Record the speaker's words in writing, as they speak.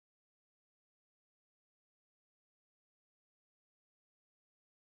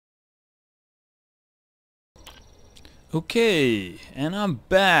Okay, and I'm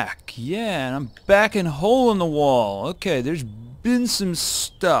back. Yeah, and I'm back in Hole in the Wall. Okay, there's been some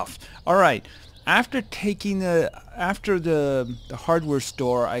stuff. All right. After the hardware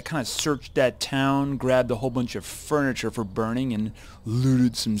store, I kind of searched that town, grabbed a whole bunch of furniture for burning, and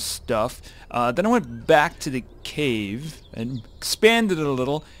looted some stuff. Then I went back to the cave and expanded it a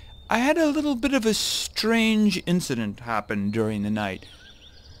little. I had a little bit of a strange incident happen during the night.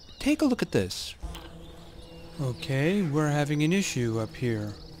 Take a look at this. Okay, we're having an issue up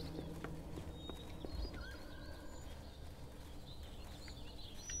here.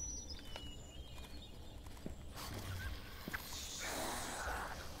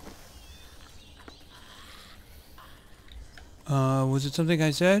 Was it something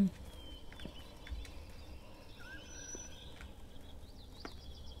I said?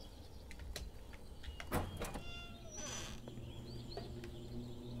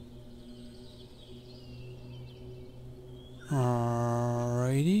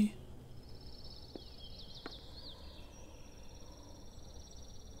 Alrighty.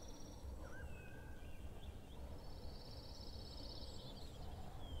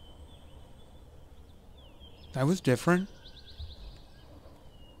 That was different.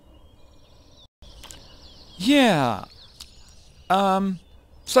 Yeah.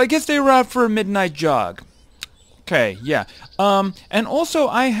 So I guess they were out for a midnight jog. Okay, yeah. And also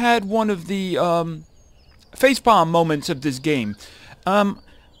I had one of the, facepalm moments of this game. I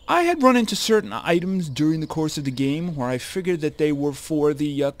had run into certain items during the course of the game where I figured that they were for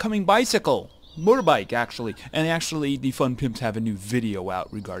the coming motorbike actually, and actually the Fun Pimps have a new video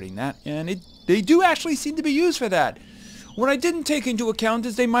out regarding that, and they do actually seem to be used for that. What I didn't take into account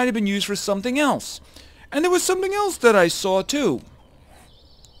is they might have been used for something else. And there was something else that I saw too.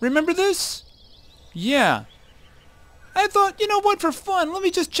 Remember this? Yeah. I thought, you know what, for fun, let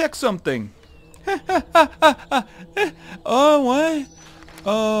me just check something. Oh, what?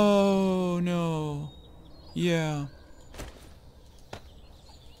 Oh, no. Yeah.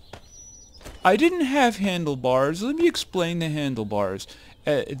 I didn't have handlebars. Let me explain the handlebars.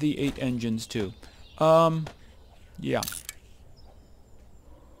 The 8 engines, too. Yeah.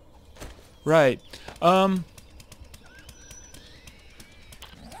 Right.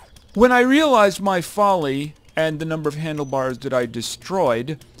 When I realized my folly and the number of handlebars that I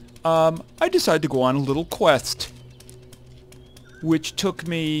destroyed, I decided to go on a little quest, which took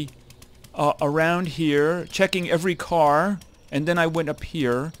me around here, checking every car, and then I went up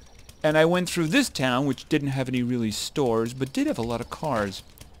here, and I went through this town, which didn't have any really stores, but did have a lot of cars.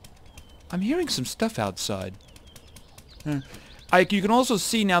 I'm hearing some stuff outside. You can also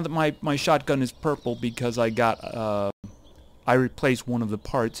see now that my shotgun is purple because I replaced one of the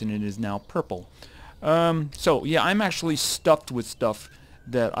parts and it is now purple. So yeah, I'm actually stuffed with stuff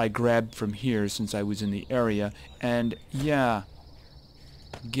that I grabbed from here since I was in the area, and yeah,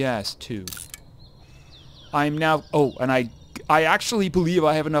 gas too. I'm now, and I actually believe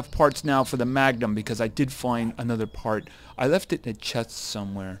I have enough parts now for the Magnum because I did find another part. I left it in a chest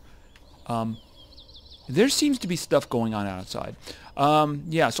somewhere. There seems to be stuff going on outside.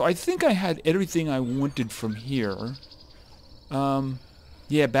 Yeah, so I think I had everything I wanted from here.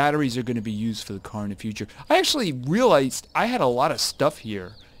 Yeah, batteries are going to be used for the car in the future. I actually realized I had a lot of stuff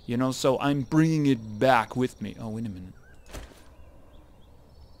here, you know, so I'm bringing it back with me. Oh, wait a minute.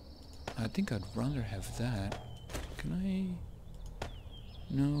 I think I'd rather have that. Can I?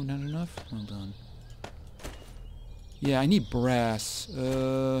 No, not enough? Hold on. Yeah, I need brass.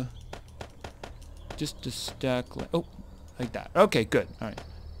 Just a stack like... Oh, like that. Okay, good. Alright.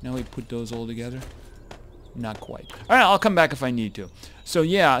 Now we put those all together. Not quite. Alright, I'll come back if I need to. So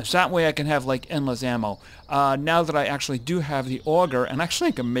yeah, so that way I can have like endless ammo. Now that I actually do have the auger, and actually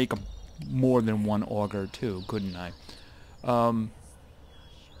I can make more than one auger too, couldn't I?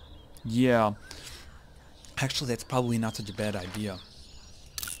 Yeah. Actually, that's probably not such a bad idea.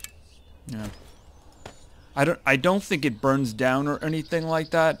 Yeah. I don't think it burns down or anything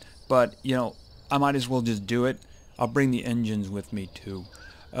like that, but you know, I might as well just do it. I'll bring the engines with me too.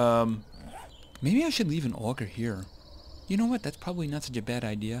 Maybe I should leave an auger here. You know what? That's probably not such a bad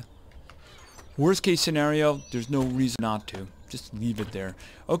idea. Worst case scenario, there's no reason not to. Just leave it there.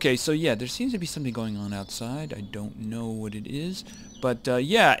 Okay, so yeah, there seems to be something going on outside. I don't know what it is. But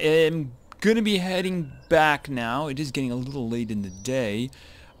yeah, I'm going to be heading back now. It is getting a little late in the day.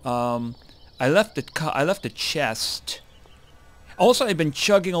 I left the chest. Also, I've been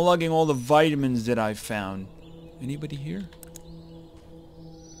chugging and lugging all the vitamins that I found. Anybody here?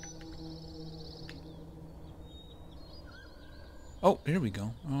 Oh, here we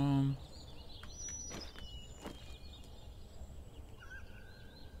go.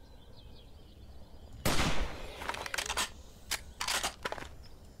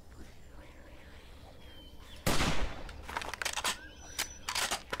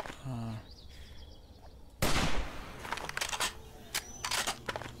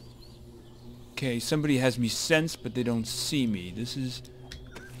 Okay, somebody has me sensed, but they don't see me. This is...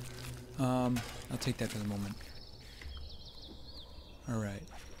 I'll take that for the moment. Alright.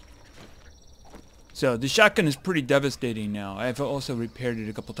 So, the shotgun is pretty devastating now. I've also repaired it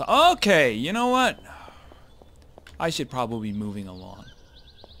a couple times. Okay, you know what? I should probably be moving along.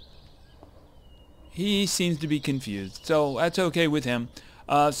 He seems to be confused, so that's okay with him.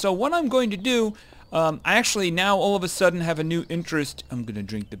 So what I'm going to do, I actually now all of a sudden have a new interest. I'm going to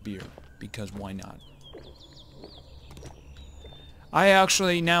drink the beer, because why not? I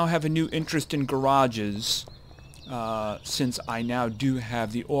actually now have a new interest in garages. Since I now do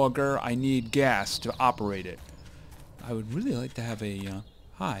have the auger, I need gas to operate it. I would really like to have a...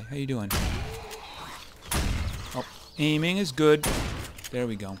 hi, how you doing? Oh, aiming is good. There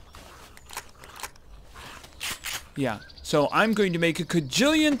we go. Yeah, so I'm going to make a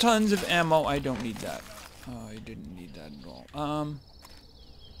cajillion tons of ammo. I don't need that. Oh, I didn't need that at all.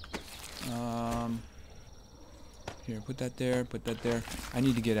 Here, put that there, put that there. I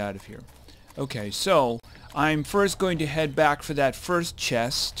need to get out of here. Okay, so I'm first going to head back for that first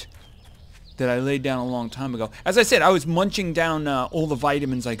chest that I laid down a long time ago. As I said, I was munching down all the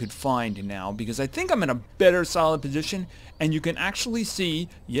vitamins I could find now because I think I'm in a better solid position, and you can actually see,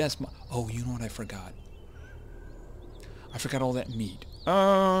 yes, oh, you know what I forgot? I forgot all that meat.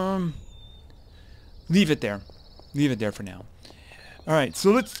 Leave it there. Leave it there for now. Alright,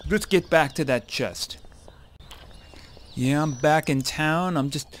 so let's get back to that chest. Yeah, I'm back in town.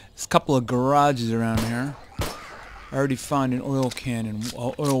 There's a couple of garages around here. I already found an oil can and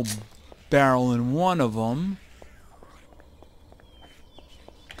oil barrel in one of them.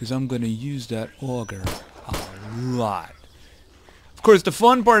 Because I'm going to use that auger a lot. Of course, the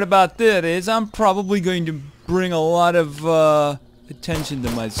fun part about that is I'm probably going to bring a lot of attention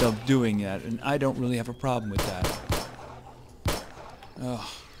to myself doing that, and I don't really have a problem with that. Ugh.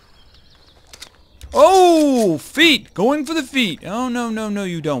 Oh, feet! Going for the feet. Oh, no, no, no,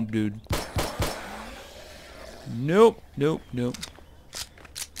 you don't, dude. Nope, nope, nope.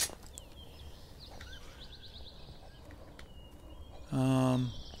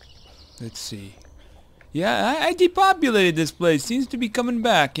 Let's see. Yeah, I depopulated this place. Seems to be coming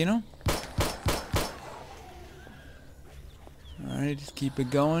back, you know? Alright, just keep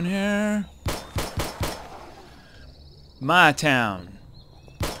it going here. My town.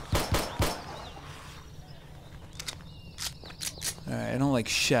 Alright, I don't like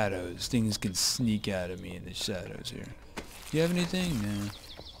shadows. Things can sneak out of me in the shadows here. Do you have anything? No.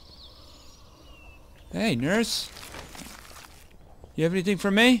 Hey, nurse. You have anything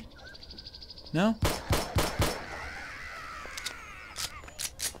for me? No?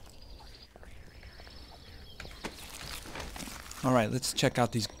 Alright, let's check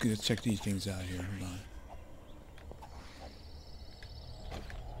these things out here. Hold on.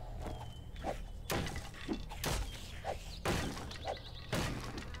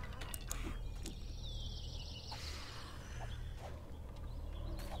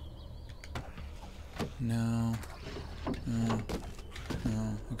 No. No.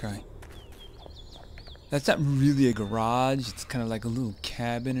 No. Okay. That's not really a garage. It's kind of like a little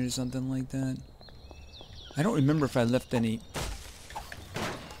cabin or something like that. I don't remember if I left any...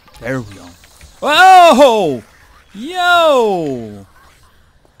 There we go. Oh! Yo!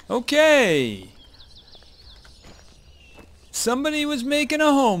 Okay. Somebody was making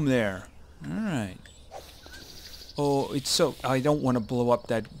a home there. Alright. Oh, it's so... I don't want to blow up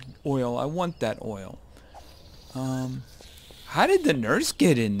that oil. I want that oil. How did the nurse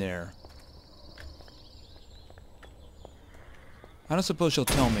get in there? I don't suppose she'll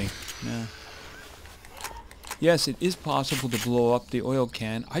tell me. Nah. Yes, it is possible to blow up the oil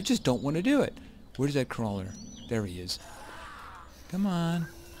can. I just don't want to do it. Where's that crawler? There he is. Come on.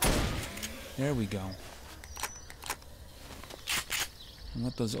 There we go. I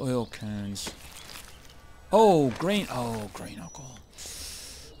want those oil cans. Oh, grain alcohol.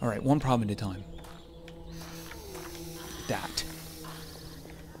 Alright, one problem at a time. That.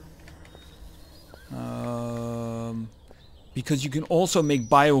 Because you can also make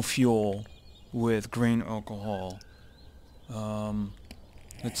biofuel with grain alcohol.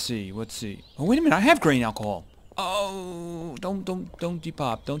 Let's see. Oh, wait a minute, I have grain alcohol. Oh, don't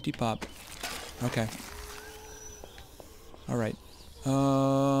depop, don't depop. Okay. Alright.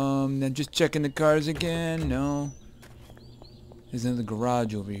 Then just checking the cars again. No. There's another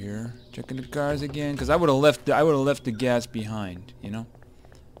garage over here. Checking the cars again, because I would have left the gas behind, you know?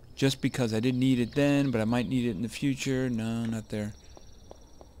 Just because I didn't need it then, but I might need it in the future. No, not there.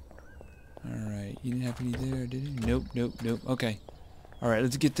 Alright, you didn't have any there, did you? Nope, nope, nope. Okay. Alright,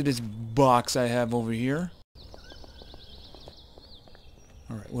 let's get to this box I have over here.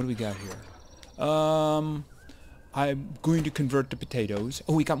 Alright, what do we got here? I'm going to convert the potatoes.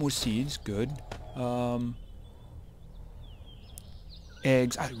 Oh, we got more seeds. Good.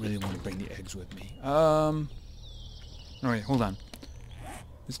 Eggs. I really want to bring the eggs with me. Alright, hold on.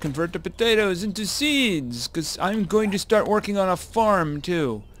 Let's convert the potatoes into seeds, because I'm going to start working on a farm,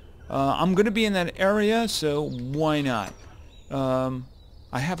 too. I'm going to be in that area, so why not?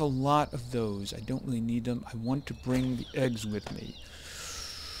 I have a lot of those. I don't really need them. I want to bring the eggs with me.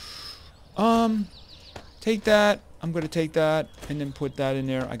 Take that. I'm going to take that and then put that in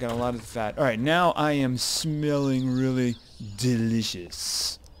there. I got a lot of fat. Alright, now I am smelling really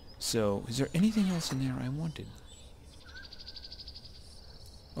delicious. So, is there anything else in there I wanted?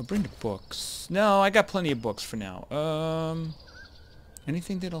 I'll bring the books. No, I got plenty of books for now.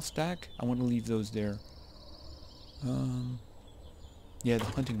 Anything that'll stack? I want to leave those there. Yeah, the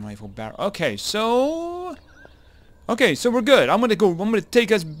hunting rifle barrel. Okay, so we're good. I'm gonna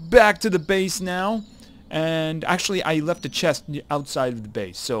take us back to the base now. And actually, I left the chest outside of the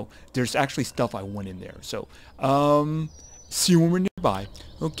base, so there's actually stuff I want in there. So, see you when we're nearby.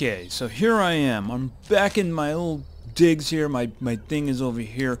 Okay, so here I am. I'm back in my little digs here. My thing is over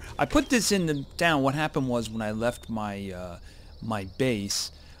here. I put this in the town. What happened was when I left my my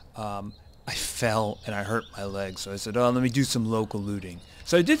base, I fell and I hurt my leg. So I said, oh, let me do some local looting.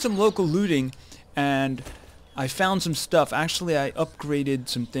 So I did some local looting, and I found some stuff. Actually, I upgraded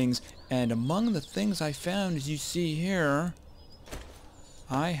some things. And among the things I found, as you see here,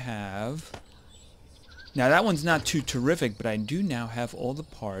 I have... Now, that one's not too terrific, but I do now have all the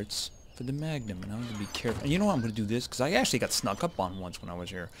parts for the Magnum. And I'm going to be careful. And you know what? I'm going to do this, because I actually got snuck up on once when I was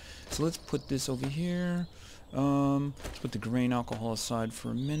here. So let's put this over here. Let's put the grain alcohol aside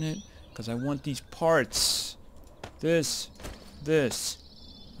for a minute, because I want these parts. This.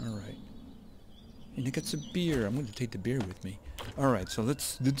 Alright. And I got some beer. I'm going to take the beer with me. Alright, so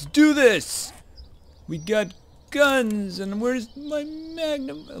let's do this! We got guns, and where's my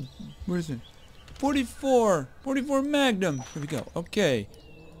Magnum? Oh, where is it? 44 Magnum. Here we go. Okay.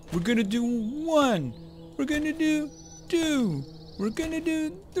 We're gonna do 1. We're gonna do 2. We're gonna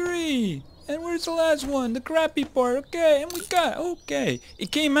do 3. And where's the last one? The crappy part. Okay, and we got... Okay.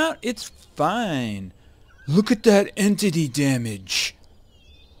 It came out. It's fine. Look at that entity damage.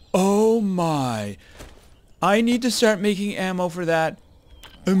 Oh my. I need to start making ammo for that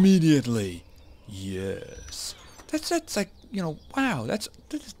immediately. Yes. That's like, you know, wow, that's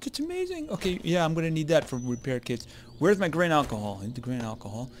amazing. Okay, yeah, I'm gonna need that for repair kits. Where's my grain alcohol? I need the grain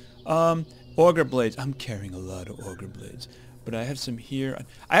alcohol. Auger blades. I'm carrying a lot of auger blades. But I have some here.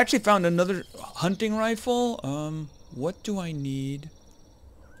 I actually found another hunting rifle. What do I need?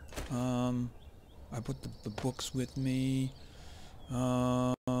 I put the books with me.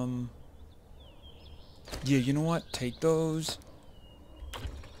 Yeah, you know what? Take those.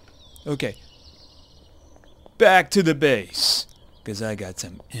 Okay. Back to the base, because I got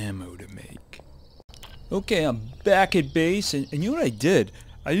some ammo to make. Okay, I'm back at base, and you know what I did?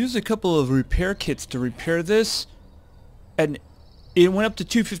 I used a couple of repair kits to repair this, and it went up to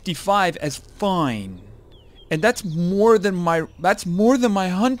 255 as fine. And that's more than my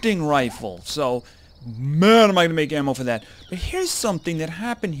hunting rifle. So, man, am I gonna make ammo for that. But here's something that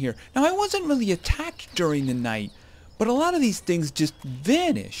happened here. Now, I wasn't really attacked during the night, but a lot of these things just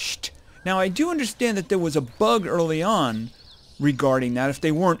vanished. Now, I do understand that there was a bug early on regarding that. If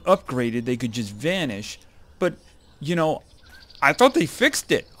they weren't upgraded, they could just vanish. But, you know, I thought they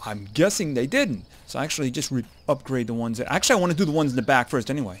fixed it. I'm guessing they didn't. So I actually just upgrade the ones that... Actually, I want to do the ones in the back first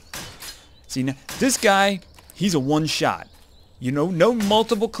anyway. See, now, this guy, he's a one-shot. You know, no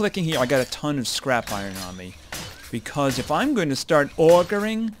multiple clicking here. I got a ton of scrap iron on me. Because if I'm going to start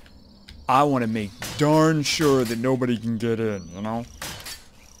augering, I want to make darn sure that nobody can get in, you know?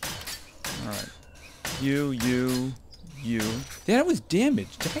 Alright. You. Yeah, that was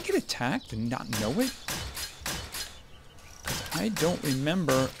damaged. Did I get attacked and not know it? Because I don't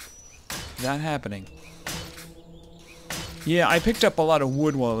remember that happening. Yeah, I picked up a lot of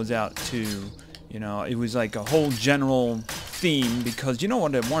wood while I was out, too. You know, it was like a whole general theme, because you know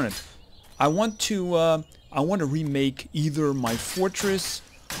what I wanted? I want to remake either my fortress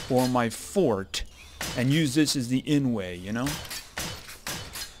or my fort and use this as the in-way, you know?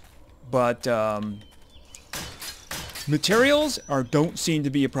 But, materials don't seem to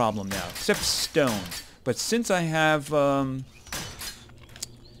be a problem now, except stone. But since I have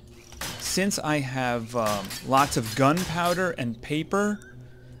lots of gunpowder and paper,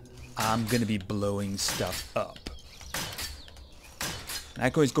 I'm gonna be blowing stuff up. I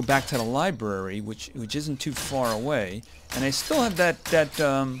can always go back to the library, which isn't too far away, and I still have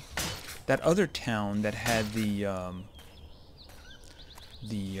that other town that had the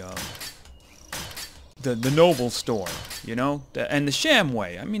the noble store, you know, and the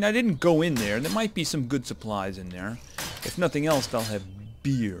Shamway. I mean, I didn't go in there. There might be some good supplies in there. If nothing else, they'll have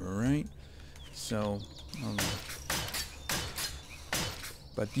beer, right? So, I don't know.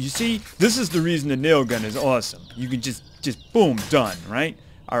 But you see, this is the reason the nail gun is awesome. You can just boom, done, right?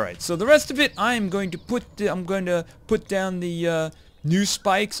 All right. So the rest of it, I'm going to put down the new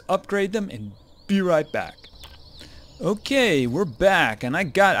spikes, upgrade them, and be right back. Okay, we're back, and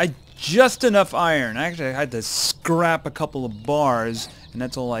I just enough iron. Actually, I had to scrap a couple of bars, and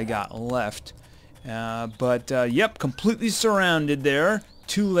that's all I got left. Yep, completely surrounded there.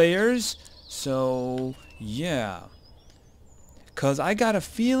 2 layers. So, yeah. Because I got a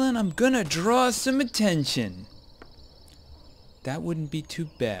feeling I'm going to draw some attention. That wouldn't be too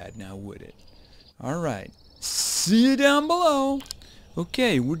bad now, would it? Alright. See you down below.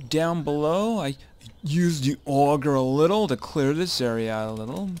 Okay, we're down below. I used the auger a little to clear this area out a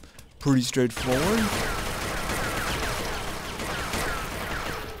little. Pretty straightforward.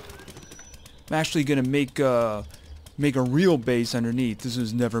 I'm actually going to make a real base underneath. This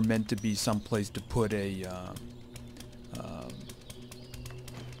was never meant to be some place to put a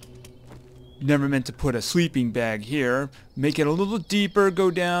never meant to put a sleeping bag here. Make it a little deeper, go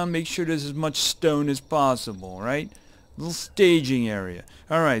down, make sure there's as much stone as possible, right? Little staging area.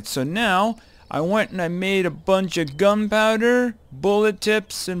 Alright, so now I went and I made a bunch of gunpowder, bullet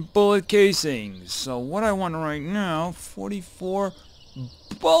tips, and bullet casings. So what I want right now, 44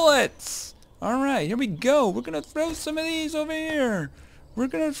 bullets! Alright, here we go. We're gonna throw some of these over here. We're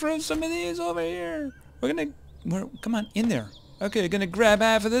gonna throw some of these over here. Come on, in there. Okay, gonna grab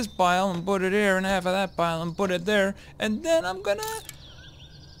half of this pile and put it here, and half of that pile and put it there, and then I'm gonna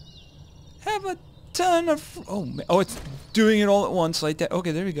have a ton of... Oh, it's doing it all at once like that.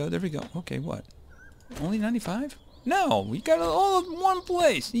 Okay, there we go, there we go. Okay, what? Only 95? No, we got it all in one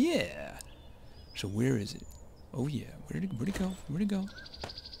place. Yeah. So where is it? Oh yeah, where'd it go? Where'd it go?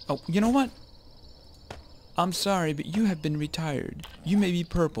 Oh, you know what? I'm sorry, but you have been retired. You may be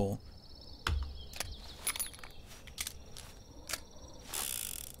purple.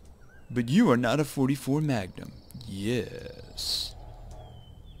 But you are not a 44 Magnum. Yes.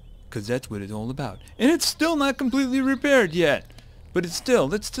 Because that's what it's all about. And it's still not completely repaired yet. But it's still,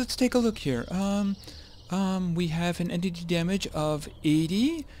 let's take a look here. We have an entity damage of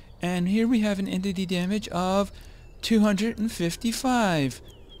 80. And here we have an entity damage of 255.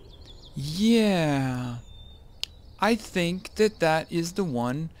 Yeah. I think that is the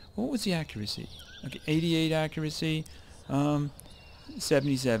one. What was the accuracy? Okay, 88 accuracy.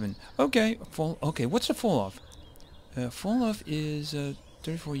 77. Okay, okay, what's the fall off? Fall off is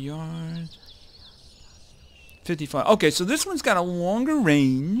 34 yards. 55. Okay, so this one's got a longer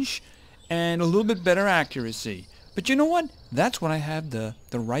range and a little bit better accuracy. But you know what? That's what I have the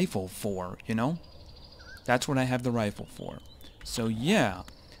rifle for, you know? That's what I have the rifle for. So yeah.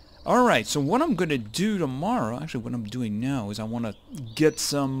 Alright, so what I'm going to do tomorrow, actually what I'm doing now is I want to get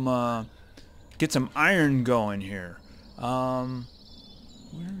some iron going here.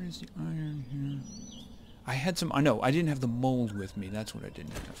 Where is the iron here? I had some, I didn't have the mold with me, that's what I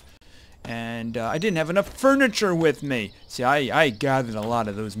didn't have. And I didn't have enough furniture with me. See, I gathered a lot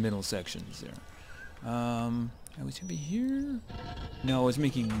of those middle sections there. I was going to be here? No, I was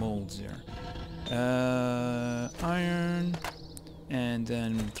making molds there. Iron. And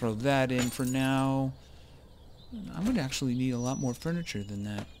then throw that in for now. I'm going to actually need a lot more furniture than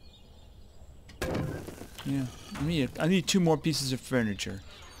that. Yeah, I need 2 more pieces of furniture.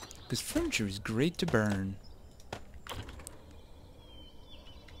 Because furniture is great to burn.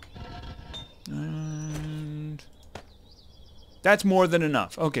 And that's more than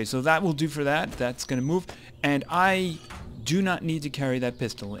enough. Okay, so that will do for that. That's going to move. And I do not need to carry that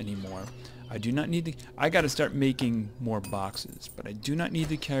pistol anymore. I do not need to... I got to start making more boxes. But I do not need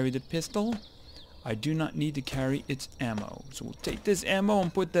to carry the pistol. I do not need to carry its ammo. So we'll take this ammo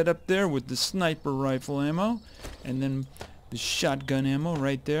and put that up there with the sniper rifle ammo. And then the shotgun ammo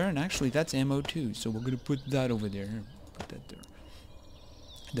right there. And actually that's ammo too. So we're going to put that over there. Here, put that there.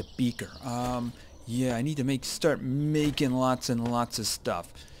 The beaker. Yeah, I need to start making lots and lots of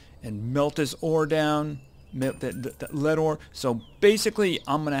stuff. And melt this ore down. Melt the lead ore. So basically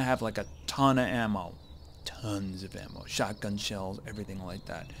I'm going to have like a ton of ammo. Tons of ammo, shotgun shells, everything like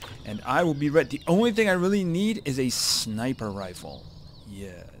that. And I will be ready. The only thing I really need is a sniper rifle.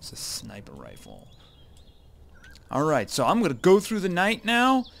 Yeah, it's a sniper rifle. Alright, so I'm going to go through the night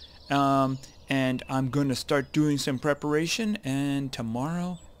now. And I'm going to start doing some preparation. And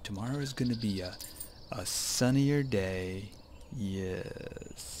tomorrow is going to be a sunnier day.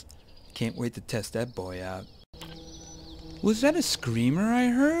 Yes. Can't wait to test that boy out. Was that a screamer I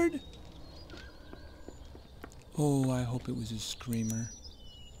heard? Oh, I hope it was a screamer.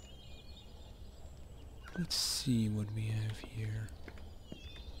 Let's see what we have here.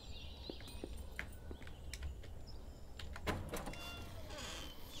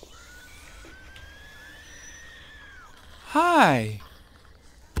 Hi!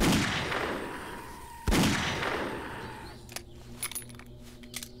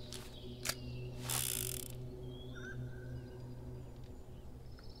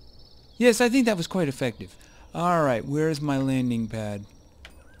 Yes, I think that was quite effective. Alright, where's my landing pad?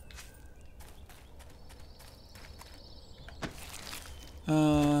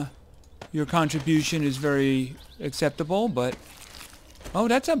 Your contribution is very acceptable, but... Oh,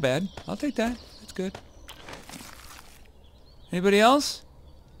 that's not bad. I'll take that. That's good. Anybody else?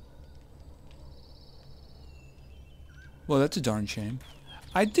 Well, that's a darn shame.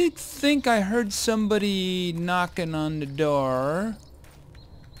 I did think I heard somebody knocking on the door.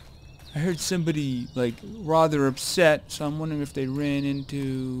 I heard somebody, like, rather upset, so I'm wondering if they ran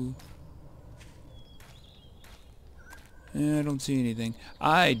into... I don't see anything.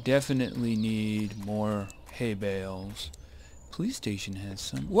 I definitely need more hay bales. Police station has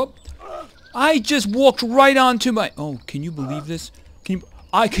some. Whoop! I just walked right onto my... Oh, can you believe this? Can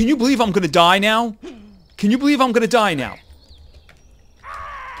you believe I'm gonna die now? Can you believe I'm gonna die now?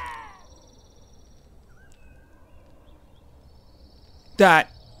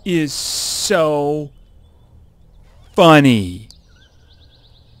 That is so funny.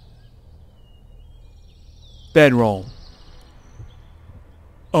 Bedroll.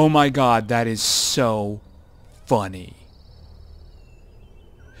 Oh my god, that is so funny.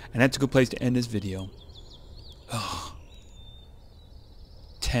 And that's a good place to end this video. Ugh.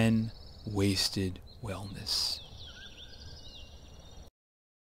 10 wasted wellness.